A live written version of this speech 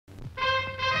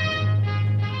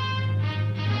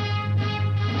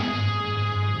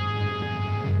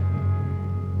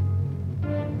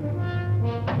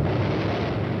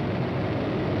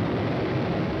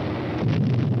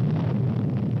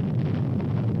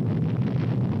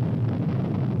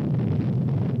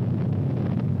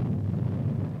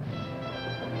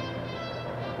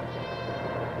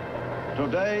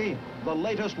Today, the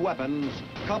latest weapons,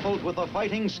 coupled with the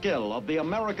fighting skill of the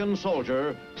American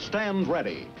soldier, stand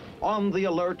ready, on the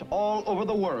alert all over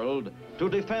the world to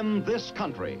defend this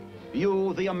country,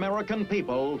 you, the American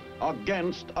people,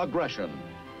 against aggression.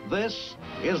 This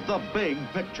is The Big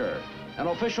Picture, an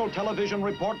official television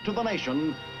report to the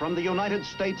nation from the United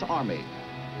States Army.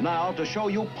 Now, to show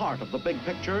you part of the big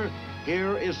picture,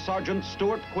 here is Sergeant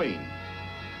Stuart Queen.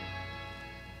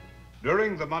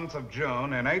 During the month of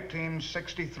June in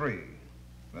 1863,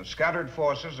 the scattered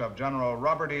forces of General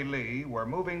Robert E. Lee were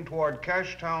moving toward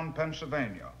Cashtown,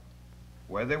 Pennsylvania,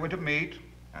 where they were to meet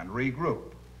and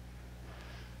regroup.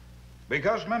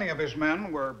 Because many of his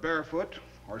men were barefoot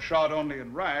or shod only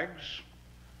in rags,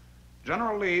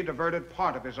 General Lee diverted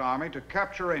part of his army to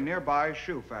capture a nearby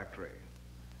shoe factory.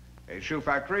 A shoe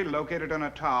factory located in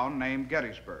a town named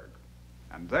Gettysburg.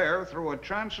 And there, through a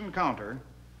chance encounter,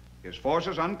 his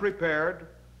forces unprepared,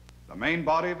 the main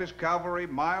body of his cavalry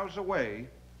miles away,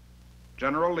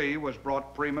 General Lee was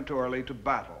brought prematurely to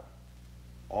battle,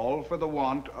 all for the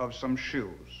want of some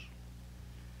shoes.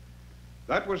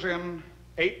 That was in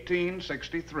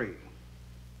 1863.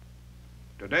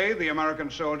 Today, the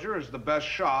American soldier is the best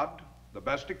shod, the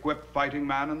best equipped fighting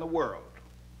man in the world.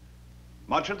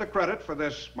 Much of the credit for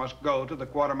this must go to the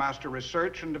Quartermaster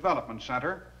Research and Development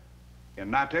Center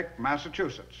in Natick,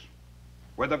 Massachusetts,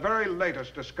 where the very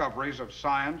latest discoveries of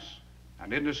science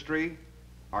and industry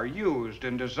are used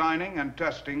in designing and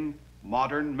testing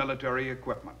modern military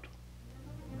equipment.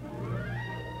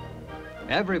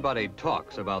 Everybody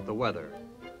talks about the weather.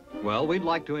 Well, we'd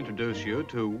like to introduce you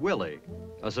to Willie,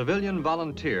 a civilian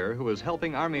volunteer who is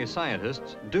helping Army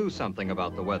scientists do something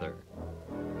about the weather.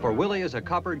 For Willie is a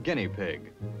copper guinea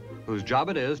pig, whose job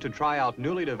it is to try out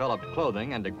newly developed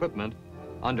clothing and equipment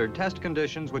under test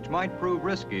conditions which might prove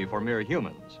risky for mere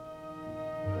humans.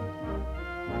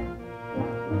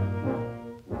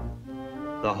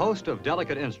 The host of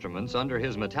delicate instruments under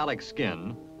his metallic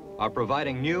skin are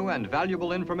providing new and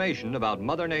valuable information about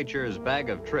Mother Nature's bag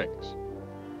of tricks.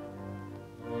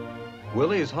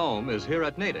 Willie's home is here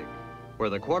at Natick,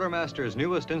 where the Quartermaster's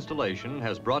newest installation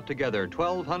has brought together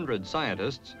 1,200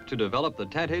 scientists to develop the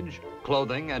tentage,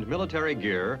 clothing, and military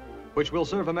gear which will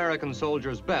serve American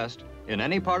soldiers best in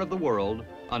any part of the world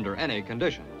under any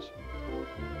conditions.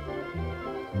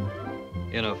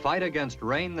 In a fight against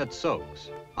rain that soaks,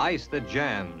 ice that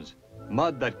jams,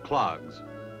 mud that clogs,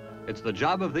 it's the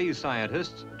job of these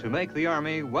scientists to make the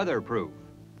Army weatherproof.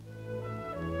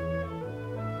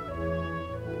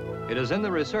 It is in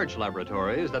the research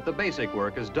laboratories that the basic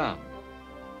work is done.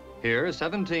 Here,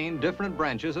 17 different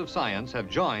branches of science have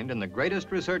joined in the greatest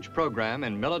research program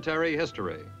in military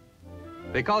history.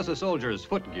 Because a soldier's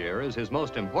footgear is his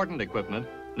most important equipment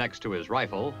next to his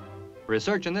rifle,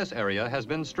 research in this area has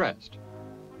been stressed.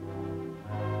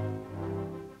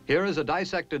 Here is a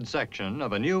dissected section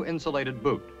of a new insulated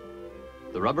boot.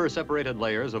 The rubber-separated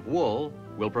layers of wool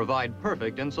will provide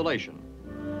perfect insulation.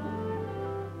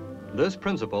 This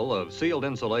principle of sealed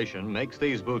insulation makes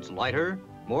these boots lighter,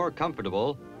 more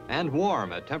comfortable, and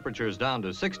warm at temperatures down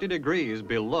to 60 degrees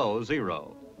below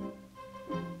zero.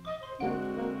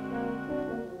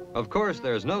 Of course,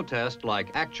 there's no test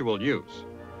like actual use,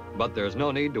 but there's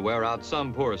no need to wear out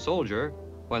some poor soldier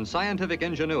when scientific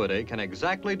ingenuity can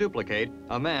exactly duplicate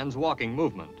a man's walking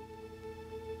movement.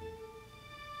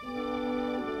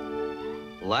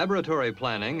 Laboratory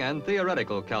planning and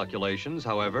theoretical calculations,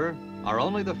 however, are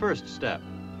only the first step,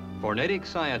 for Natick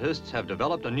scientists have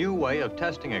developed a new way of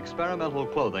testing experimental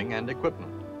clothing and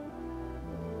equipment.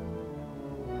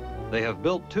 They have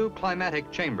built 2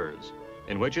 climatic chambers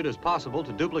in which it is possible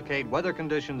to duplicate weather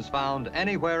conditions found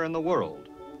anywhere in the world.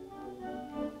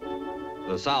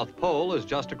 The South Pole is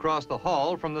just across the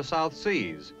hall from the South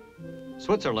Seas.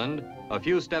 Switzerland, a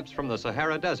few steps from the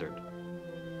Sahara Desert.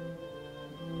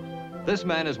 This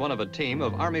man is one of a team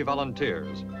of Army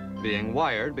volunteers, being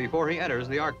wired before he enters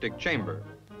the Arctic chamber.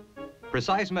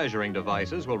 Precise measuring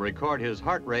devices will record his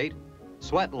heart rate,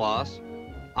 sweat loss,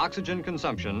 oxygen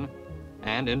consumption,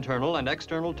 and internal and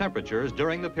external temperatures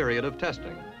during the period of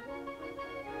testing.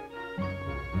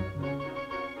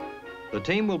 The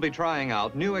team will be trying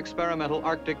out new experimental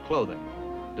Arctic clothing,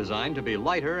 designed to be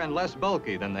lighter and less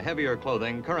bulky than the heavier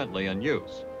clothing currently in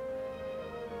use.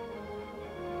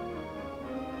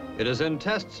 It is in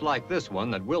tests like this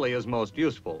one that Willie is most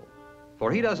useful,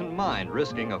 for he doesn't mind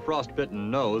risking a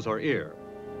frostbitten nose or ear,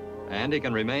 and he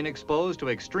can remain exposed to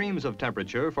extremes of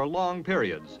temperature for long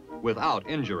periods without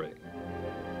injury.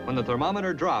 When the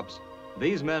thermometer drops,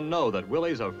 these men know that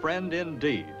Willie's a friend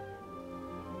indeed.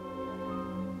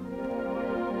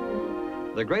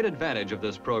 The great advantage of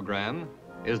this program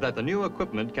is that the new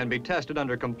equipment can be tested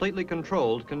under completely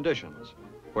controlled conditions,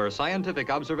 where scientific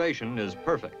observation is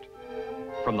perfect.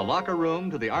 From the locker room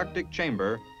to the Arctic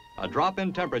chamber, a drop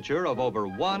in temperature of over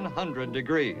 100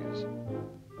 degrees.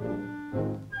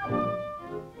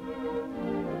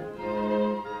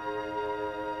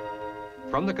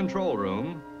 From the control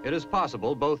room, it is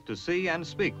possible both to see and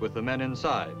speak with the men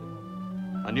inside.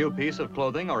 A new piece of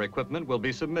clothing or equipment will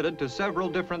be submitted to several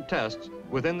different tests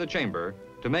within the chamber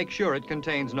to make sure it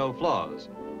contains no flaws.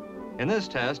 In this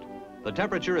test, the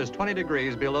temperature is 20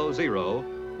 degrees below zero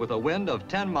with a wind of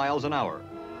 10 miles an hour.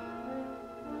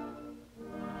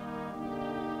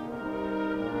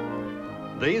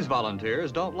 These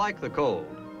volunteers don't like the cold.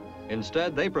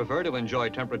 Instead, they prefer to enjoy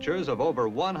temperatures of over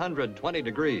 120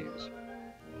 degrees.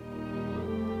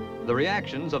 The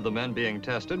reactions of the men being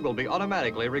tested will be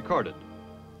automatically recorded.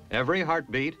 Every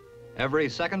heartbeat, every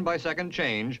second-by-second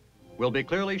change will be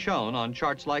clearly shown on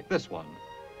charts like this one.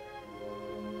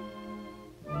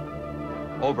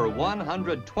 Over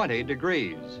 120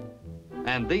 degrees.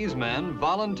 And these men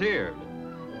volunteered.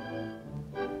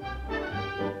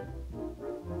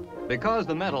 Because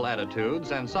the mental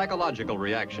attitudes and psychological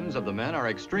reactions of the men are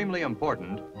extremely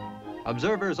important,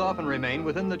 observers often remain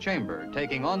within the chamber,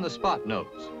 taking on-the-spot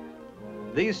notes.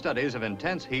 These studies of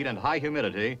intense heat and high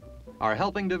humidity are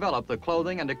helping develop the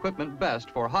clothing and equipment best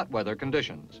for hot weather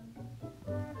conditions.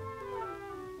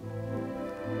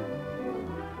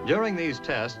 During these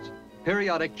tests,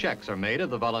 periodic checks are made of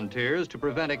the volunteers to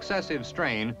prevent excessive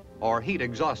strain or heat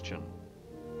exhaustion.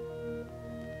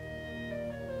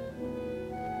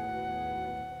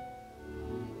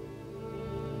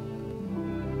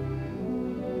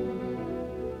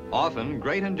 Often,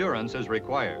 great endurance is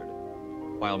required.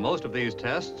 While most of these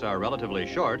tests are relatively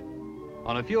short,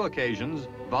 on a few occasions,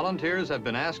 volunteers have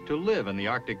been asked to live in the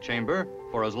Arctic chamber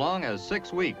for as long as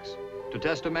 6 weeks to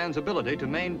test a man's ability to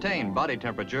maintain body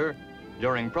temperature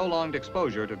during prolonged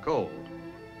exposure to cold.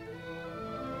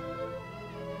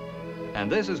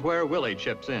 And this is where Willie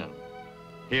chips in.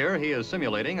 Here he is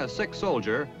simulating a sick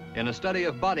soldier in a study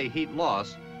of body heat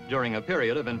loss during a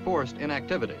period of enforced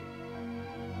inactivity.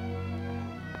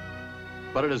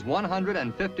 But it is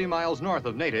 150 miles north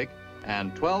of Natick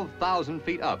and 12,000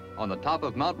 feet up on the top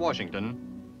of Mount Washington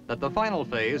that the final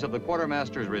phase of the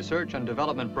quartermaster's research and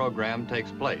development program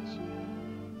takes place.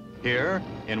 Here,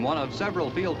 in one of several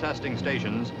field testing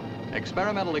stations,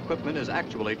 experimental equipment is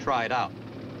actually tried out.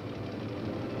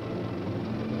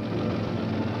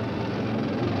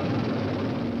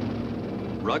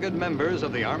 Rugged members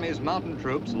of the Army's mountain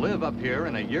troops live up here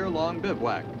in a year-long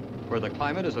bivouac, where the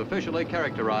climate is officially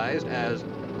characterized as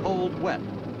cold wet,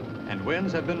 and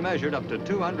winds have been measured up to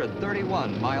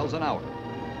 231 miles an hour.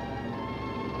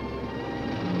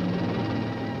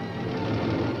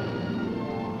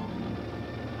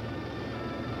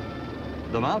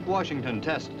 The Mount Washington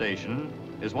Test Station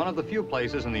is one of the few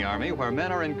places in the Army where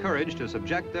men are encouraged to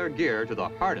subject their gear to the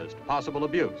hardest possible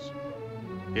abuse.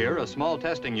 Here, a small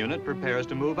testing unit prepares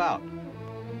to move out.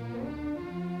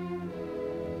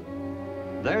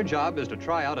 Their job is to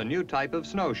try out a new type of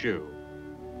snowshoe.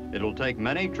 It'll take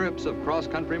many trips of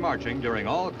cross-country marching during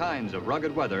all kinds of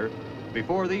rugged weather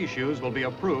before these shoes will be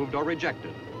approved or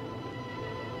rejected.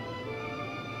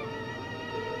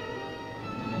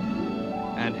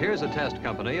 And here's a test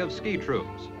company of ski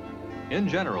troops. In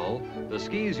general, the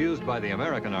skis used by the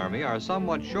American Army are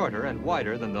somewhat shorter and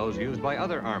wider than those used by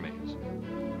other armies.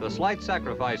 The slight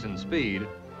sacrifice in speed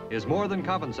is more than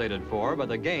compensated for by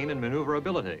the gain in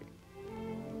maneuverability.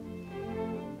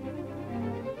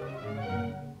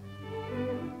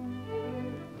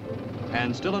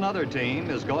 And still another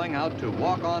team is going out to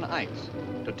walk on ice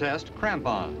to test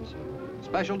crampons,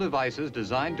 special devices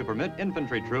designed to permit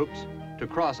infantry troops to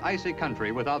cross icy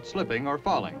country without slipping or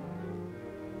falling.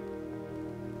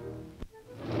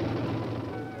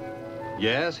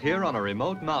 Yes, here on a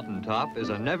remote mountaintop is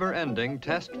a never-ending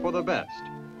test for the best.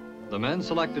 The men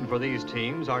selected for these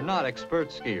teams are not expert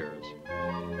skiers.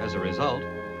 As a result,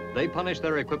 they punish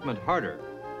their equipment harder,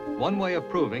 one way of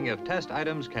proving if test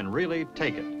items can really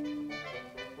take it.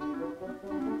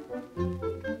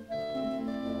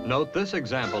 Note this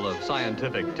example of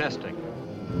scientific testing.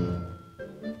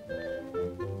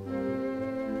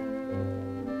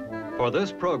 For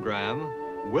this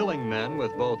program, willing men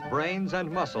with both brains and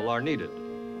muscle are needed.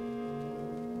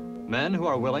 Men who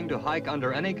are willing to hike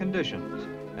under any conditions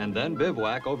and then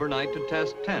bivouac overnight to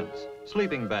test tents,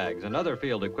 sleeping bags, and other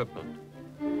field equipment.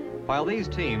 While these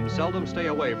teams seldom stay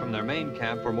away from their main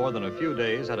camp for more than a few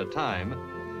days at a time,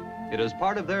 it is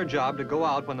part of their job to go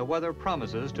out when the weather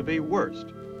promises to be worst.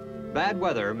 Bad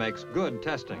weather makes good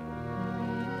testing.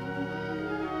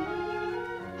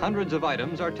 Hundreds of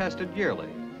items are tested yearly.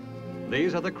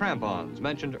 These are the crampons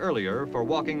mentioned earlier for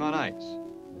walking on ice.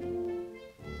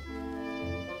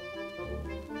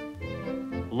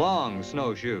 Long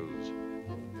snowshoes.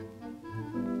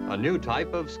 A new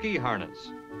type of ski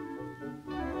harness.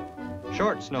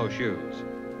 Short snowshoes.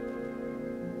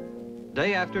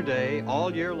 Day after day,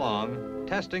 all year long,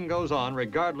 testing goes on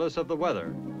regardless of the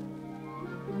weather.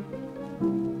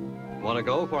 Want to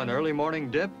go for an early morning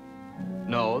dip?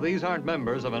 No, these aren't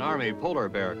members of an Army polar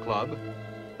bear club.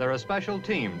 They're a special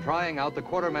team trying out the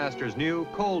quartermaster's new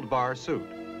Cold Bar suit.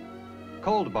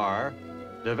 Cold Bar,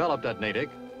 developed at Natick,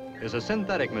 is a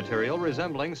synthetic material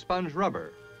resembling sponge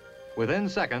rubber. Within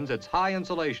seconds, its high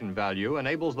insulation value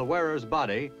enables the wearer's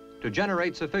body to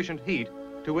generate sufficient heat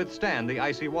to withstand the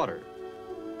icy water.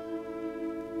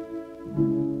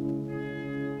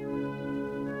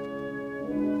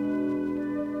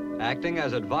 Acting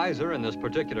as advisor in this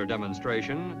particular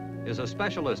demonstration is a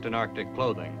specialist in Arctic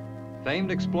clothing,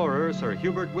 famed explorer Sir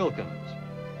Hubert Wilkins.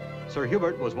 Sir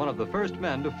Hubert was one of the first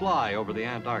men to fly over the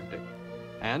Antarctic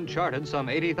and charted some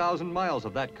 80,000 miles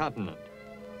of that continent.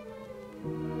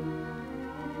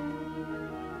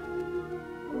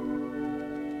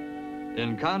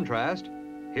 In contrast,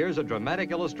 here's a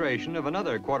dramatic illustration of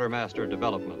another quartermaster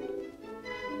development.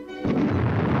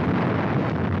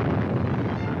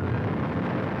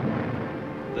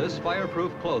 This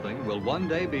fireproof clothing will one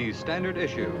day be standard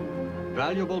issue,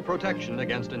 valuable protection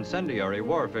against incendiary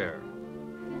warfare.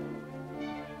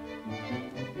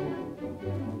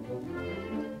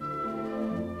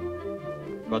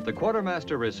 But the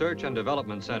Quartermaster Research and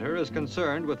Development Center is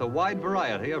concerned with a wide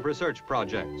variety of research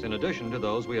projects in addition to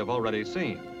those we have already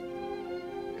seen.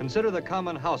 Consider the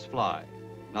common housefly,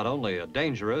 not only a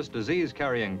dangerous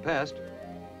disease-carrying pest,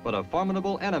 but a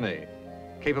formidable enemy,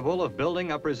 capable of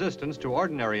building up resistance to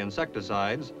ordinary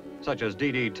insecticides, such as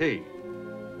DDT.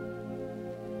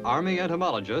 Army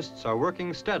entomologists are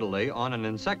working steadily on an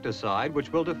insecticide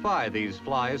which will defy these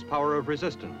flies' power of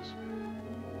resistance.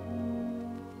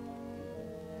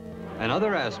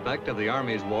 Another aspect of the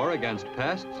Army's war against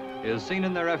pests is seen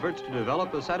in their efforts to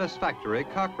develop a satisfactory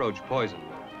cockroach poison.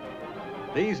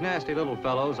 These nasty little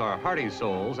fellows are hardy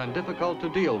souls and difficult to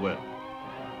deal with.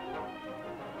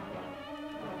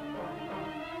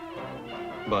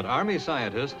 But Army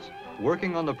scientists,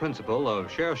 working on the principle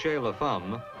of cherchez la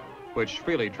femme, which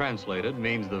freely translated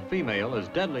means the female is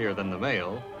deadlier than the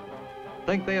male,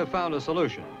 think they have found a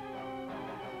solution.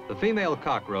 The female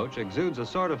cockroach exudes a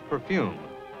sort of perfume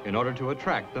in order to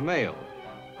attract the male.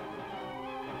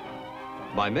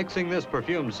 By mixing this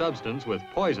perfumed substance with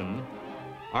poison,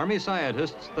 Army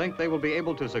scientists think they will be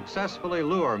able to successfully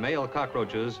lure male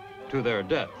cockroaches to their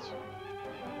deaths.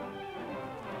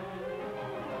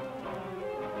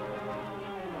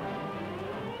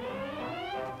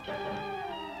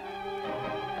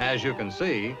 As you can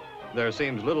see, there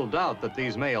seems little doubt that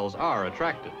these males are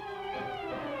attracted.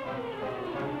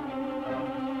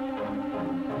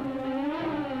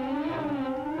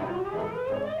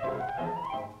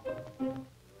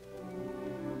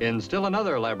 In still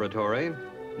another laboratory,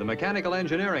 the Mechanical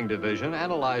Engineering Division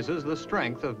analyzes the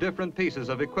strength of different pieces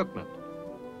of equipment.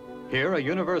 Here, a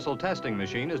universal testing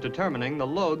machine is determining the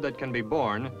load that can be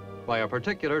borne by a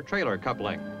particular trailer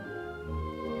coupling.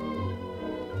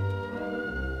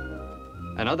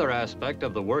 Another aspect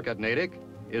of the work at Natick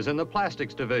is in the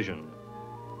Plastics Division.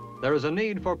 There is a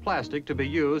need for plastic to be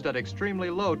used at extremely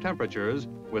low temperatures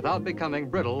without becoming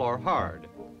brittle or hard.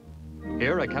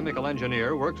 Here, a chemical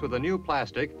engineer works with a new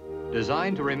plastic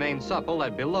designed to remain supple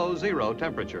at below zero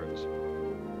temperatures.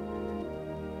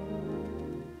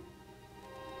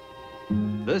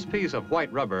 This piece of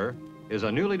white rubber is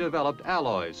a newly developed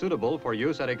alloy suitable for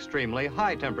use at extremely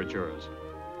high temperatures.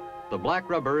 The black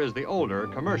rubber is the older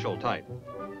commercial type.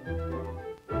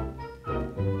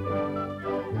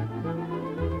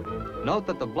 Note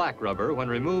that the black rubber, when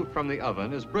removed from the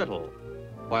oven, is brittle,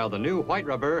 while the new white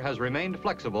rubber has remained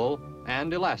flexible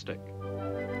and elastic.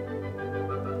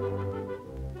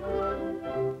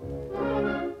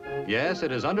 Yes,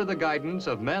 it is under the guidance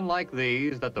of men like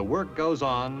these that the work goes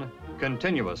on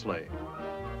continuously.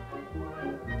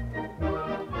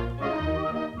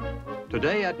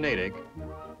 Today at Natick,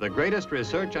 the greatest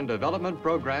research and development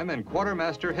program in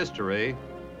quartermaster history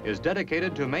is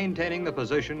dedicated to maintaining the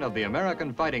position of the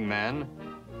American fighting man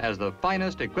as the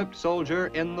finest equipped soldier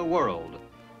in the world,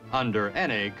 under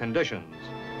any conditions.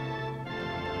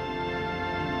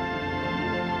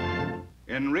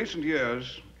 In recent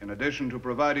years, in addition to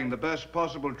providing the best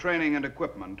possible training and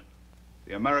equipment,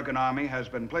 the American Army has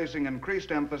been placing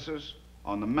increased emphasis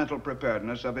on the mental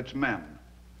preparedness of its men.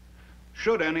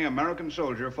 Should any American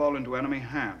soldier fall into enemy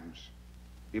hands,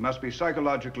 he must be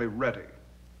psychologically ready.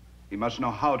 He must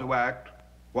know how to act,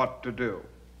 what to do.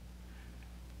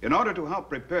 In order to help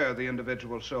prepare the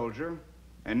individual soldier,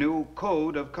 a new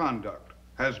code of conduct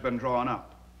has been drawn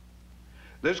up.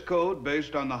 This code,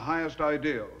 based on the highest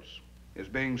ideals, is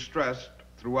being stressed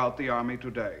throughout the Army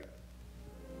today.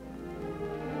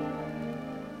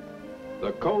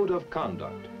 The Code of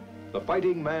Conduct, the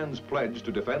fighting man's pledge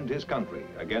to defend his country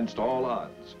against all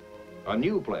odds. A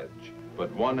new pledge,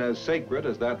 but one as sacred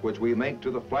as that which we make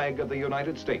to the flag of the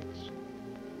United States.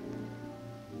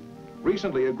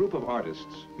 Recently, a group of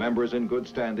artists, members in good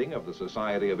standing of the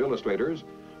Society of Illustrators,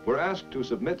 were asked to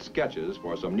submit sketches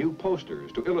for some new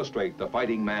posters to illustrate the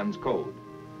fighting man's code.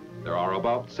 There are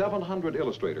about 700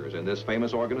 illustrators in this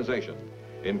famous organization,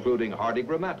 including Hardy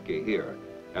Gramatke here,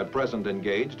 at present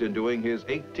engaged in doing his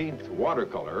 18th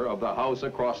watercolor of the house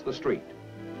across the street.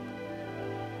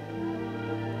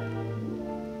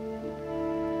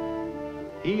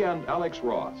 He and Alex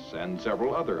Ross and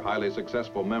several other highly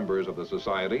successful members of the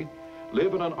society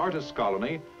live in an artist's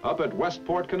colony up at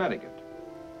Westport, Connecticut.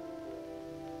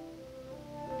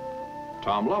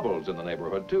 Tom Lovell's in the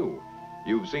neighborhood too.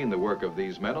 You've seen the work of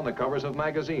these men on the covers of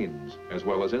magazines, as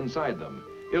well as inside them,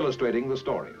 illustrating the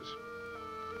stories.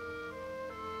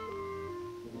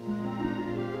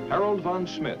 Harold von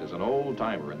Schmidt is an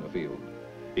old-timer in the field.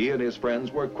 He and his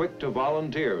friends were quick to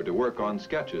volunteer to work on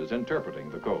sketches interpreting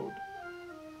the code.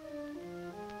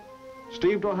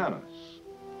 Steve Dohanis,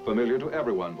 familiar to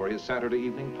everyone for his Saturday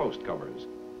Evening Post covers.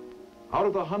 Out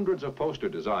of the hundreds of poster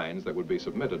designs that would be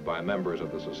submitted by members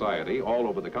of the society all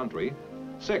over the country,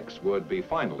 6 would be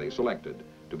finally selected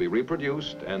to be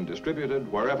reproduced and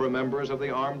distributed wherever members of the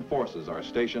armed forces are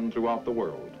stationed throughout the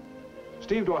world.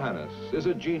 Steve Dohanis is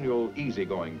a genial,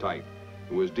 easygoing type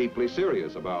who is deeply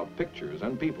serious about pictures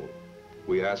and people.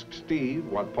 We asked Steve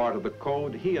what part of the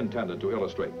code he intended to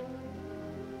illustrate.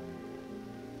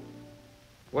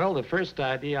 Well, the first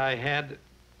idea I had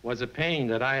was a painting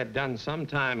that I had done some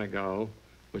time ago,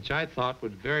 which I thought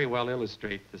would very well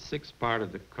illustrate the 6th part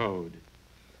of the code.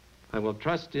 I will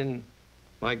trust in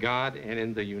my God and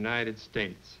in the United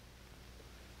States.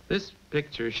 This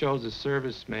picture shows a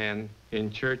serviceman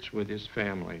in church with his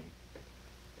family,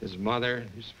 his mother,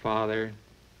 his father,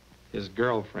 his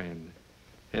girlfriend.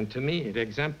 And to me, it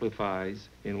exemplifies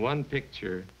in one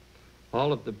picture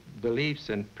all of the beliefs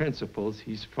and principles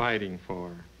he's fighting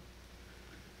for.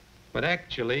 But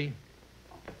actually,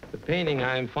 the painting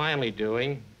I'm finally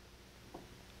doing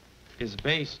is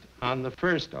based on the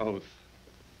first oath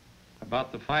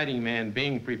about the fighting man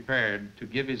being prepared to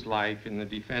give his life in the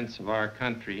defense of our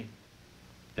country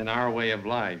and our way of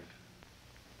life.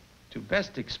 To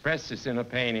best express this in a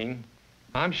painting,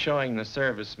 I'm showing the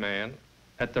serviceman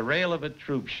at the rail of a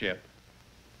troop ship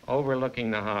overlooking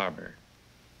the harbor.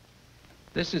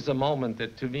 This is a moment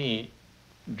that, to me,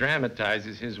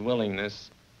 dramatizes his willingness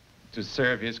to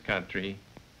serve his country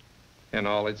and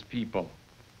all its people.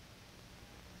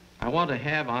 I want to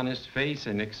have on his face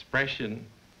an expression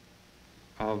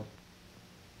of,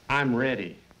 I'm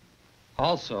ready.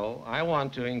 Also, I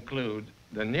want to include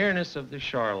the nearness of the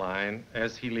shoreline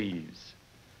as he leaves.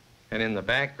 And in the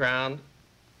background,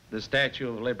 the Statue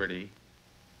of Liberty,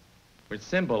 which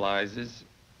symbolizes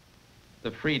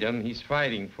the freedom he's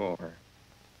fighting for.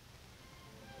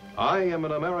 I am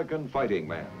an American fighting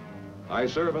man. I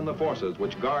serve in the forces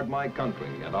which guard my country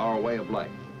and our way of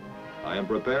life. I am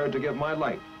prepared to give my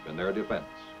life in their defense.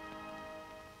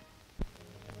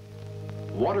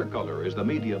 Watercolor is the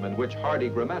medium in which Hardy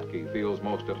Gramatke feels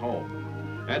most at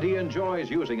home, and he enjoys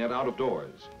using it out of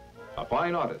doors. A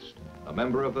fine artist, a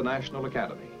member of the National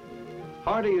Academy.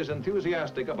 Hardy is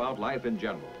enthusiastic about life in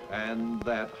general, and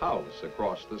that house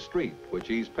across the street, which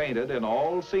he's painted in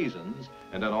all seasons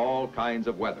and in all kinds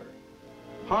of weather.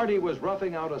 Hardy was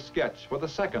roughing out a sketch for the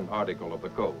 2nd article of the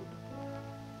code.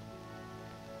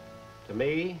 To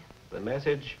me, the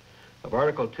message of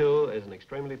Article 2 is an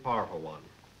extremely powerful one.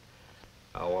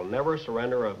 I will never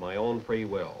surrender of my own free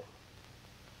will.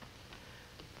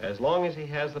 As long as he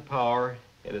has the power,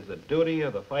 it is the duty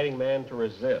of the fighting man to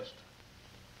resist.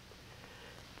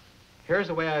 Here's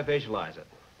the way I visualize it.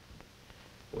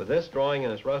 With this drawing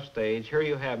in its rough stage, here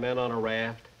you have men on a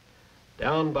raft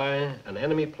down by an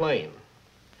enemy plane.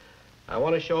 I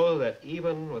want to show that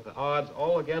even with the odds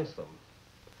all against them,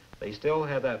 they still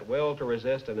have that will to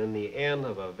resist and in the end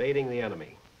of evading the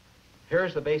enemy.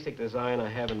 Here's the basic design I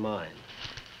have in mind.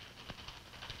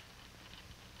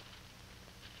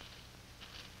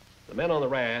 The men on the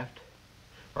raft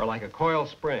are like a coiled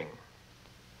spring.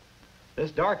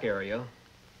 This dark area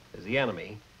is the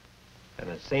enemy, and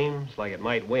it seems like it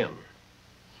might win.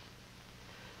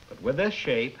 But with this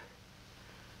shape,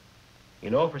 You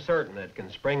know for certain that it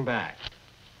can spring back.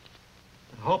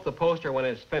 I hope the poster, when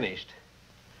it's finished,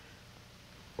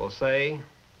 will say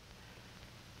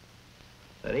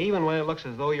that even when it looks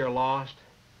as though you're lost,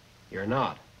 you're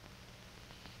not.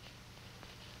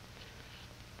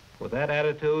 With that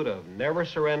attitude of never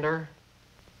surrender,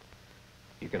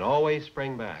 you can always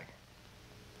spring back.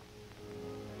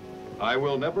 I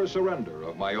will never surrender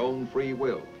of my own free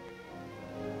will.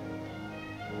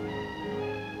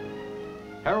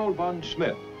 Harold von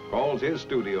Schmidt calls his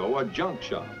studio a junk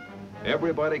shop.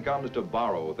 Everybody comes to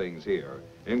borrow things here,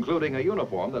 including a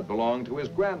uniform that belonged to his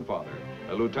grandfather,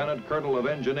 a lieutenant colonel of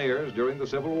engineers during the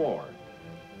Civil War.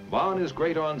 Von is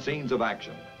great on scenes of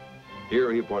action.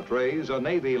 Here he portrays a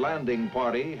Navy landing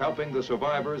party helping the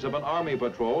survivors of an Army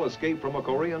patrol escape from a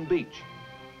Korean beach.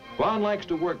 Von likes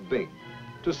to work big,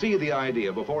 to see the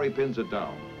idea before he pins it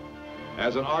down.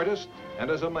 As an artist and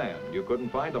as a man, you couldn't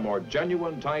find a more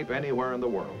genuine type anywhere in the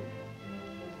world.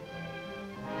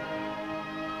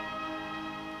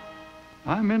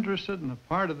 I'm interested in the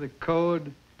part of the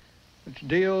code which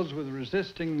deals with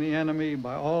resisting the enemy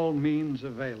by all means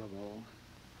available.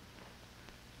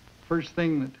 First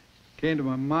thing that came to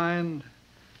my mind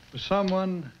was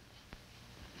someone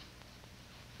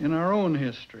in our own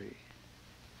history,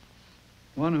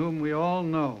 one whom we all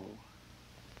know,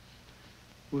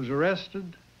 who was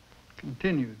arrested,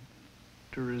 continued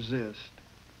to resist.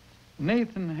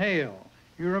 Nathan Hale,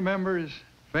 you remember his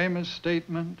famous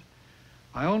statement,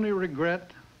 "I only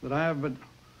regret that I have but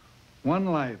one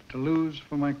life to lose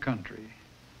for my country."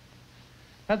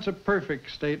 That's a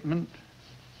perfect statement.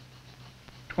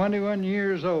 21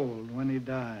 years old when he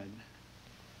died.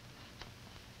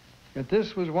 Yet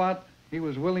this was what he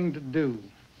was willing to do.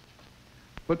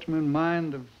 Puts me in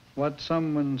mind of what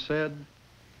someone said,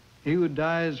 "He who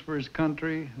dies for his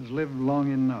country has lived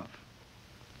long enough."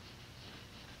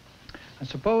 I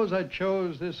suppose I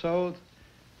chose this oath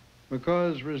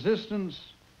because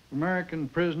resistance for American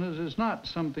prisoners is not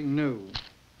something new.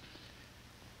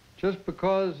 Just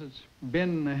because it's been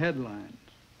in the headlines.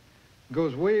 It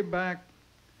goes way back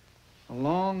a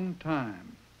long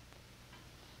time.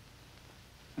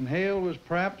 And Hale was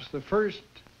perhaps the first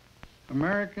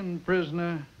American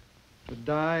prisoner to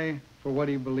die for what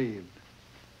he believed.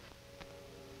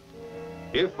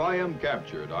 If I am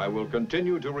captured, I will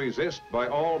continue to resist by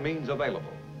all means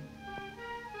available.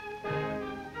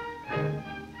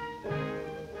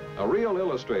 A real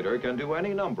illustrator can do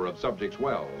any number of subjects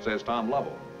well, says Tom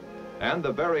Lovell. And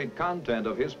the varied content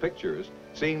of his pictures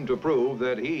seem to prove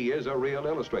that he is a real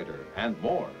illustrator, and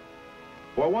more.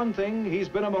 For one thing, he's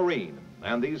been a Marine,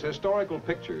 and these historical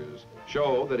pictures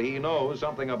show that he knows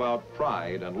something about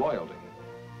pride and loyalty.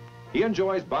 He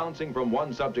enjoys bouncing from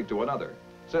one subject to another,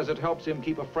 says it helps him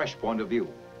keep a fresh point of view.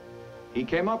 He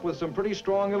came up with some pretty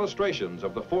strong illustrations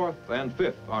of the 4th and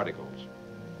 5th articles.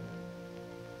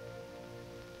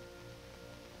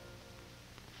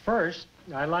 First,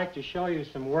 I'd like to show you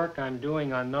some work I'm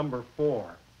doing on number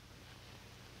 4.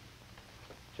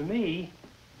 To me,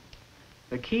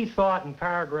 the key thought in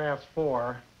paragraph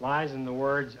 4 lies in the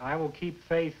words, "I will keep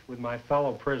faith with my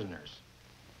fellow prisoners."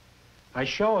 I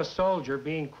show a soldier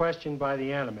being questioned by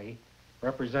the enemy,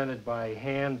 represented by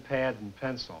hand, pad, and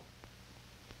pencil.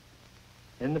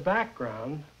 In the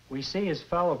background, we see his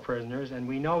fellow prisoners, and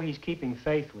we know he's keeping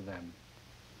faith with them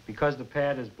because the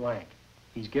pad is blank.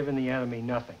 He's given the enemy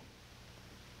nothing.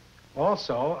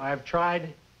 Also, I've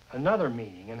tried another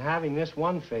meaning in having this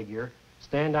one figure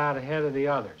stand out ahead of the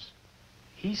others.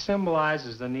 He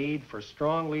symbolizes the need for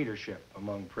strong leadership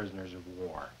among prisoners of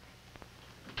war.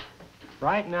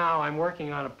 Right now, I'm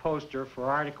working on a poster for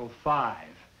Article 5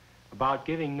 about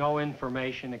giving no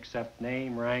information except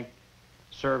name, rank,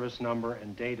 service number,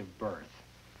 and date of birth.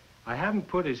 I haven't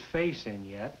put his face in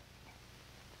yet.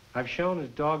 I've shown his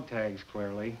dog tags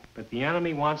clearly, but the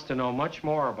enemy wants to know much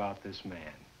more about this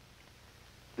man.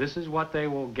 This is what they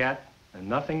will get, and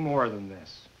nothing more than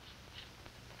this.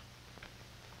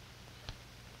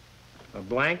 A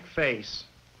blank face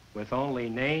with only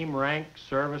name, rank,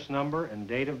 service number, and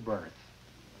date of birth.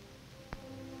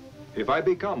 If I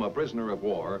become a prisoner of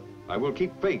war, I will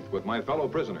keep faith with my fellow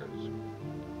prisoners.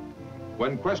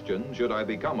 When questioned, should I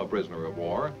become a prisoner of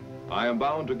war, I am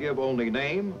bound to give only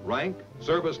name, rank,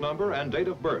 service number, and date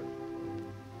of birth.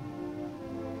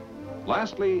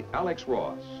 Lastly, Alex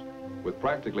Ross, with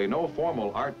practically no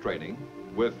formal art training,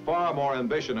 with far more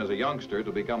ambition as a youngster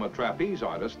to become a trapeze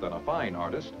artist than a fine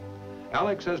artist,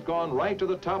 Alex has gone right to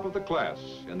the top of the class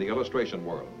in the illustration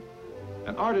world.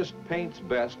 An artist paints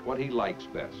best what he likes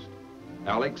best.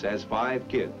 Alex has 5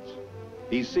 kids.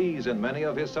 He sees in many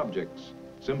of his subjects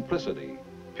simplicity,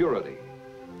 purity,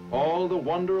 all the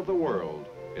wonder of the world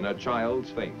in a child's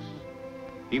face.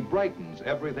 He brightens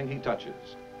everything he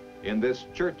touches. In this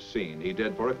church scene he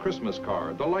did for a Christmas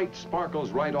card, the light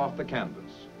sparkles right off the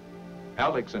canvas.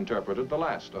 Alex interpreted the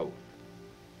last oath.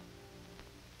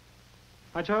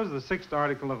 I chose the 6th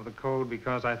article of the code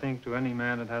because I think to any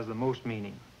man it has the most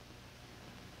meaning.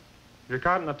 If you're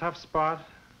caught in a tough spot,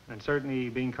 and certainly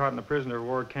being caught in a prisoner of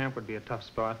war camp would be a tough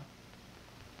spot,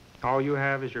 all you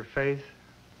have is your faith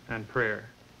and prayer.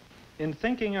 In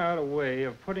thinking out a way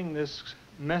of putting this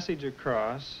message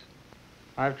across,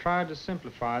 I've tried to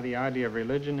simplify the idea of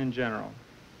religion in general.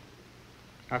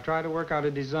 I've tried to work out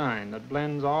a design that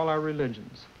blends all our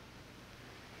religions.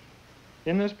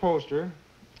 In this poster,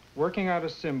 working out a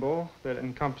symbol that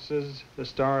encompasses the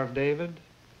Star of David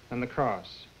and the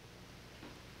cross.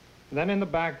 And then in the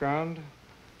background,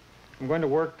 I'm going to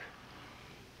work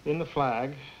in the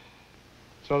flag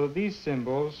so that these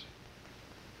symbols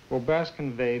will best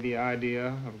convey the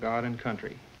idea of God and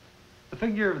country. The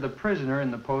figure of the prisoner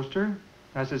in the poster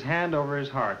has his hand over his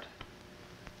heart,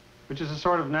 which is a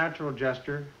sort of natural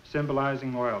gesture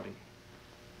symbolizing loyalty.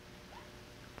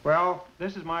 Well,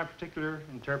 this is my particular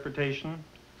interpretation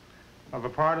of a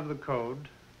part of the code,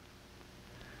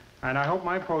 and I hope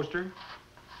my poster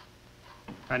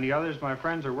and the others my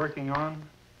friends are working on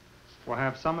will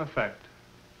have some effect.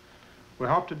 We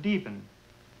hope to deepen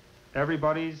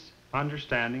everybody's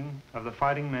understanding of the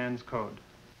fighting man's code.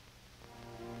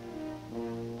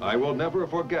 I will never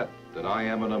forget that I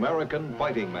am an American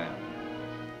fighting man,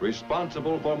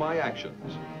 responsible for my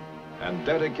actions, and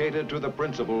dedicated to the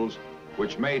principles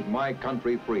which made my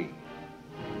country free.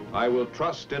 I will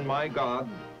trust in my God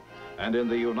and in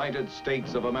the United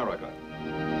States of America.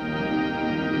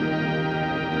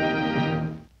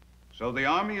 So the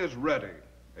Army is ready,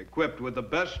 equipped with the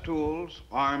best tools,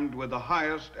 armed with the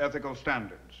highest ethical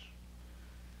standards.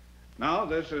 Now,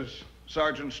 this is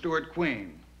Sergeant Stuart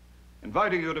Queen,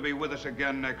 inviting you to be with us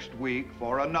again next week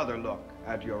for another look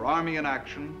at your Army in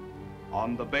action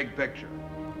on The Big Picture.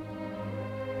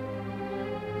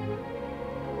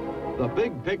 The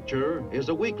Big Picture is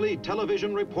a weekly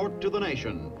television report to the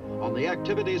nation on the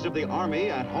activities of the Army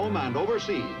at home and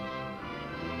overseas.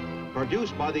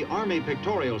 Produced by the Army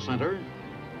Pictorial Center,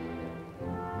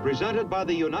 presented by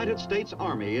the United States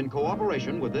Army in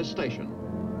cooperation with this station.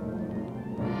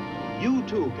 You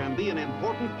too can be an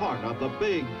important part of the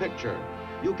big picture.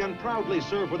 You can proudly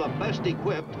serve with the best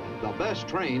equipped, the best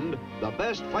trained, the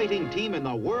best fighting team in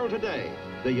the world today,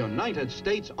 the United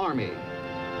States Army.